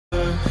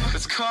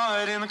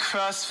caught in the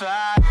crossfire.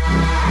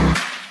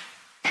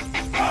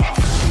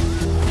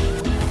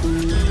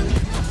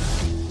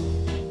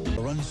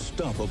 Are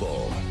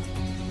unstoppable,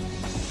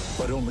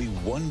 but only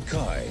one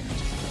kind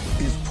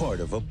is part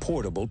of a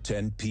portable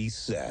 10-piece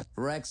set.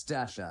 Rex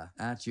Dasher,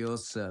 at your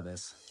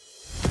service.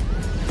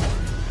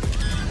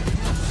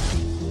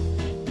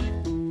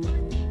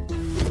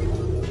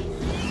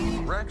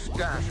 Rex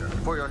Dasher,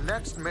 for your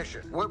next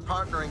mission, we're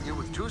partnering you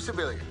with two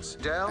civilians,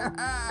 Del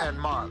and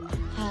Marla.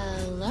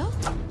 Hello?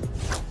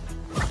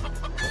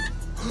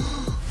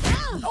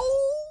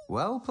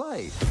 Well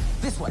played.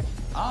 This way.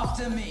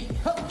 After me.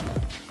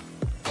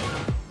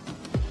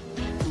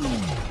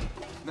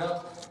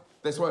 No,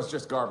 this was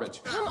just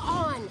garbage. Come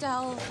on,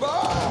 Del.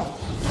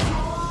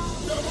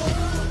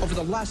 Over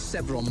the last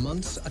several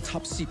months, a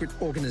top-secret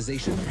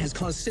organization has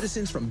caused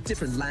citizens from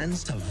different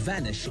lands to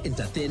vanish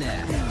into thin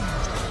air.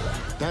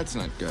 That's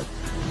not good.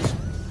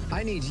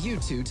 I need you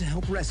two to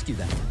help rescue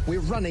them.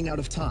 We're running out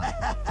of time.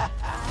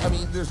 I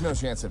mean, there's no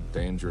chance of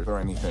danger or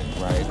anything,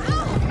 right?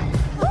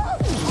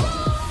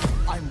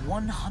 I'm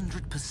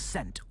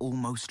 100%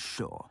 almost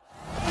sure.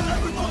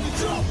 Everybody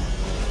jump!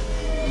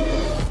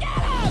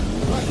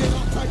 Pack it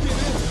up, pack it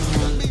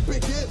in. Let me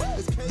pick it.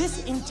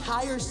 This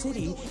entire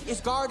city is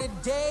guarded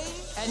day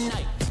and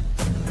night.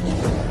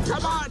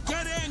 Come on,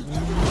 get in!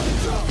 Everybody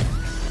jump!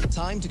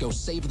 Time to go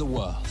save the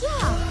world.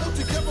 Yeah!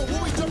 Together,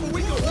 when we jump,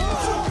 we go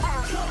jump!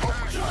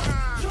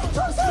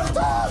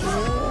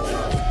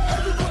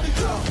 Everybody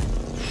jump!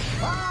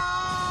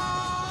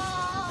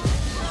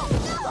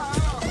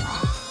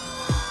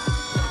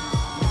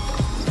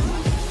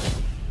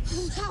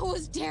 That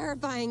was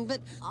terrifying,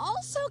 but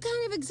also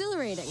kind of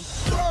exhilarating.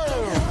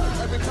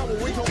 Every time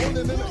we go on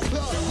in the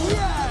club.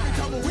 Yeah! Every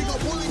time we go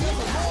bullying in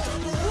the mall.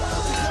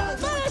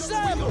 Finish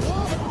them!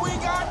 We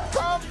got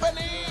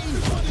company!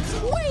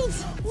 Wait!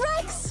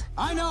 Rex!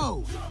 I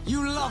know!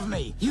 You love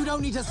me! You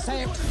don't need to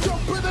say it!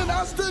 Jump in an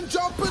Aston,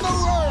 jump in a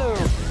roll!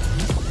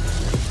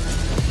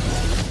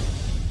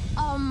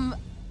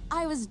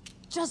 I was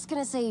just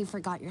gonna say you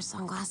forgot your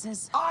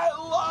sunglasses. I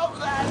love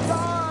that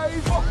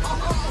dive!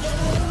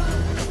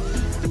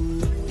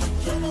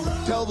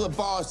 Tell the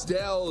boss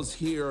Dell's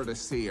here to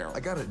see her. I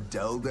got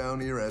Adele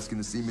down here asking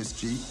to see Miss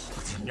G.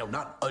 No,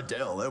 not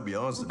Adele. That would be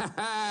awesome.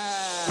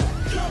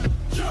 Jump,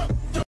 jump,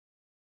 jump.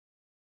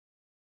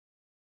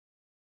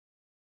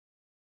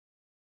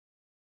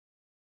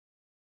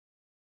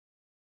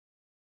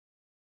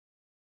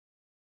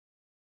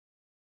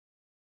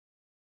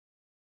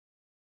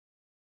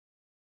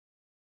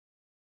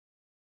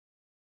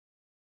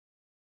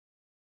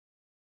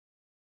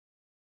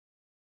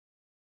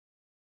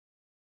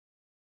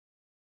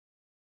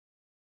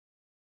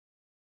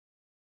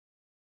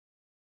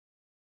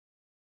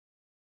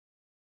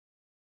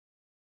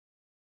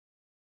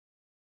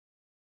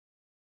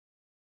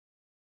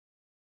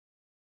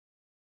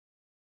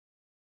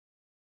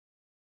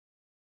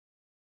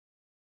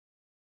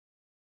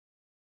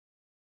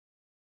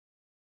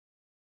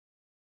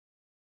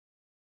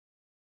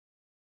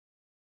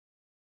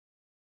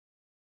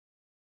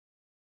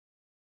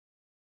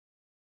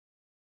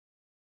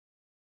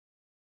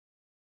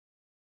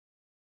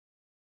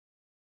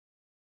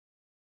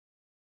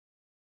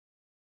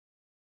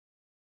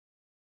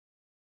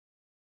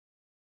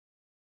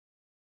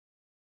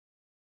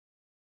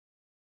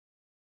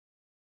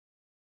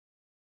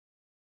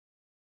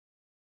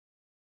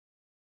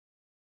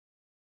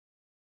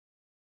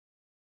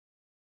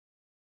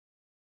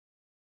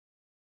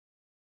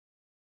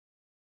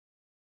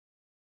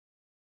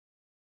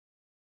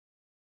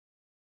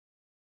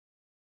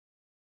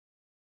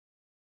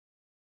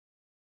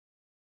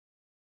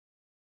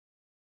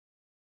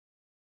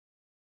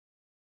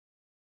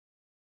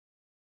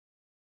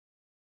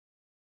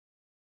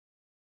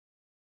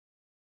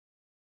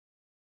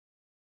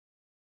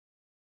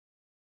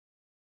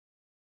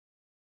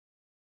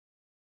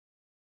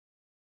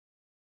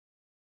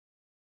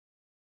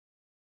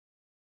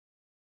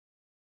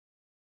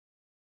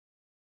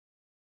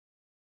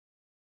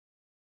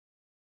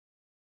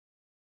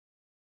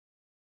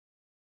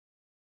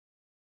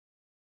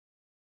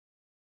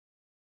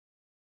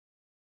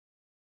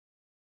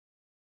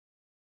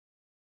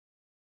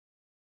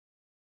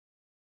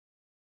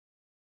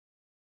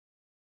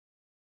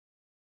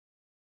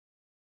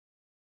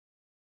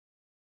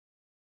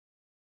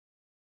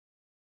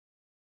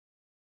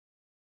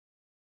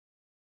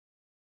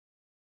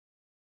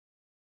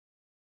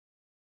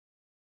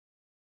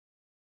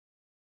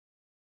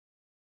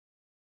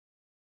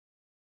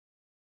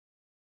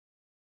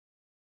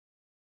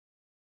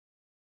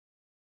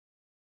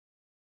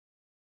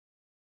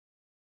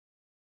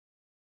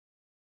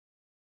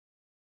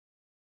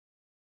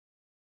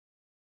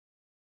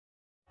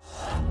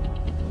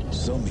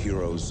 Some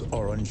heroes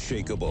are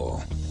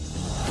unshakable.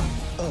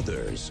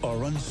 Others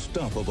are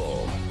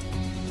unstoppable.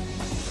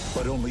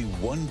 But only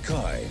one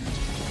kind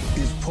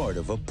is part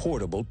of a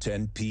portable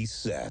 10-piece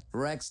set.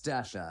 Rex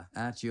Dasher,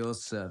 at your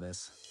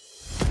service.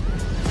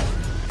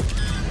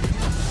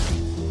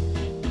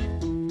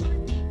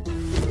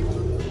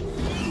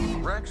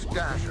 Max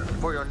Dasher.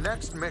 For your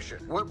next mission,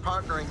 we're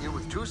partnering you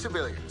with two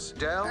civilians,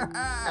 Del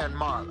and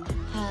Marla.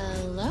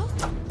 Hello?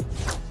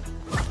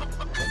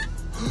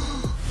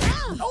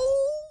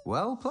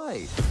 Well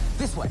played.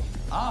 This way.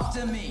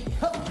 After me.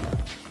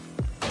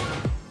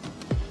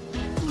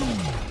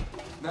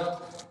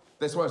 No,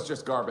 this was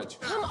just garbage.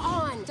 Come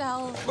on,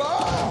 Del.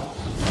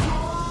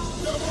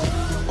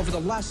 Over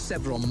the last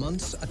several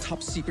months, a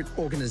top-secret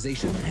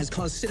organization has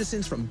caused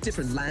citizens from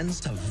different lands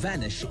to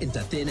vanish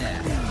into thin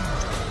air.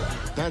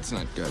 That's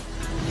not good.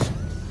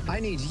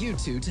 I need you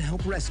two to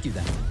help rescue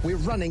them. We're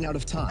running out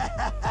of time.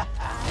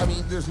 I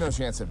mean, there's no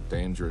chance of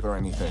danger or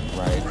anything,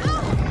 right?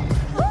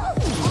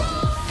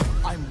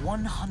 I'm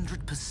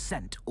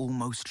 100%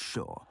 almost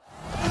sure.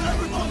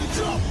 Everybody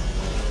jump!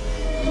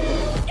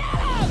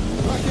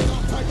 Pack it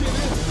up, pack it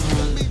in.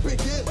 Let me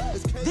begin.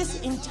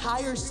 This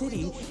entire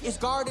city is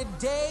guarded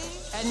day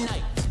and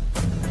night.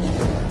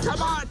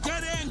 Come on,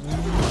 get in!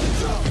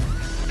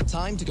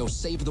 Time to go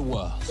save the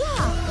world.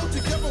 All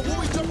together, when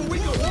we jump, we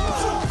go.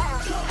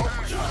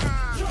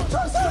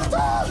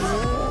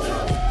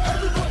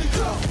 Everybody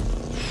jump!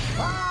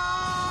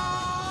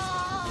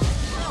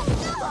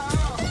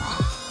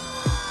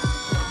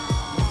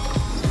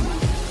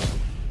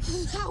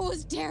 That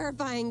was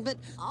terrifying, but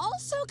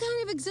also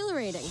kind of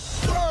exhilarating.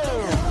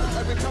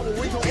 Every time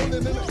we go on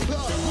in the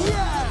club.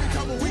 Every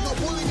time we go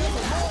bullying at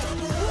the mall.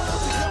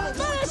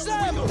 Finish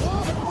him!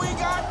 We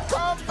got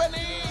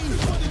company!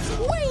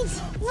 Wait!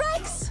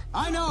 Rex!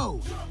 I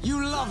know!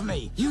 You love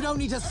me! You don't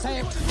need to say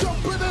it!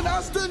 Jumping in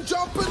Aston,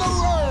 jumping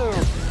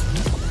around!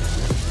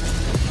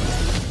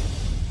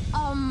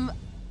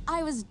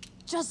 I was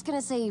just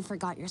gonna say you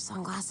forgot your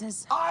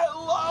sunglasses. I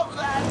love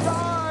that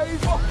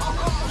dive!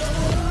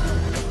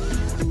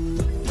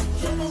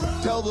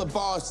 Tell the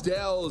boss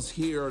Dell's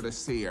here to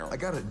see her. I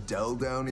got a Dell down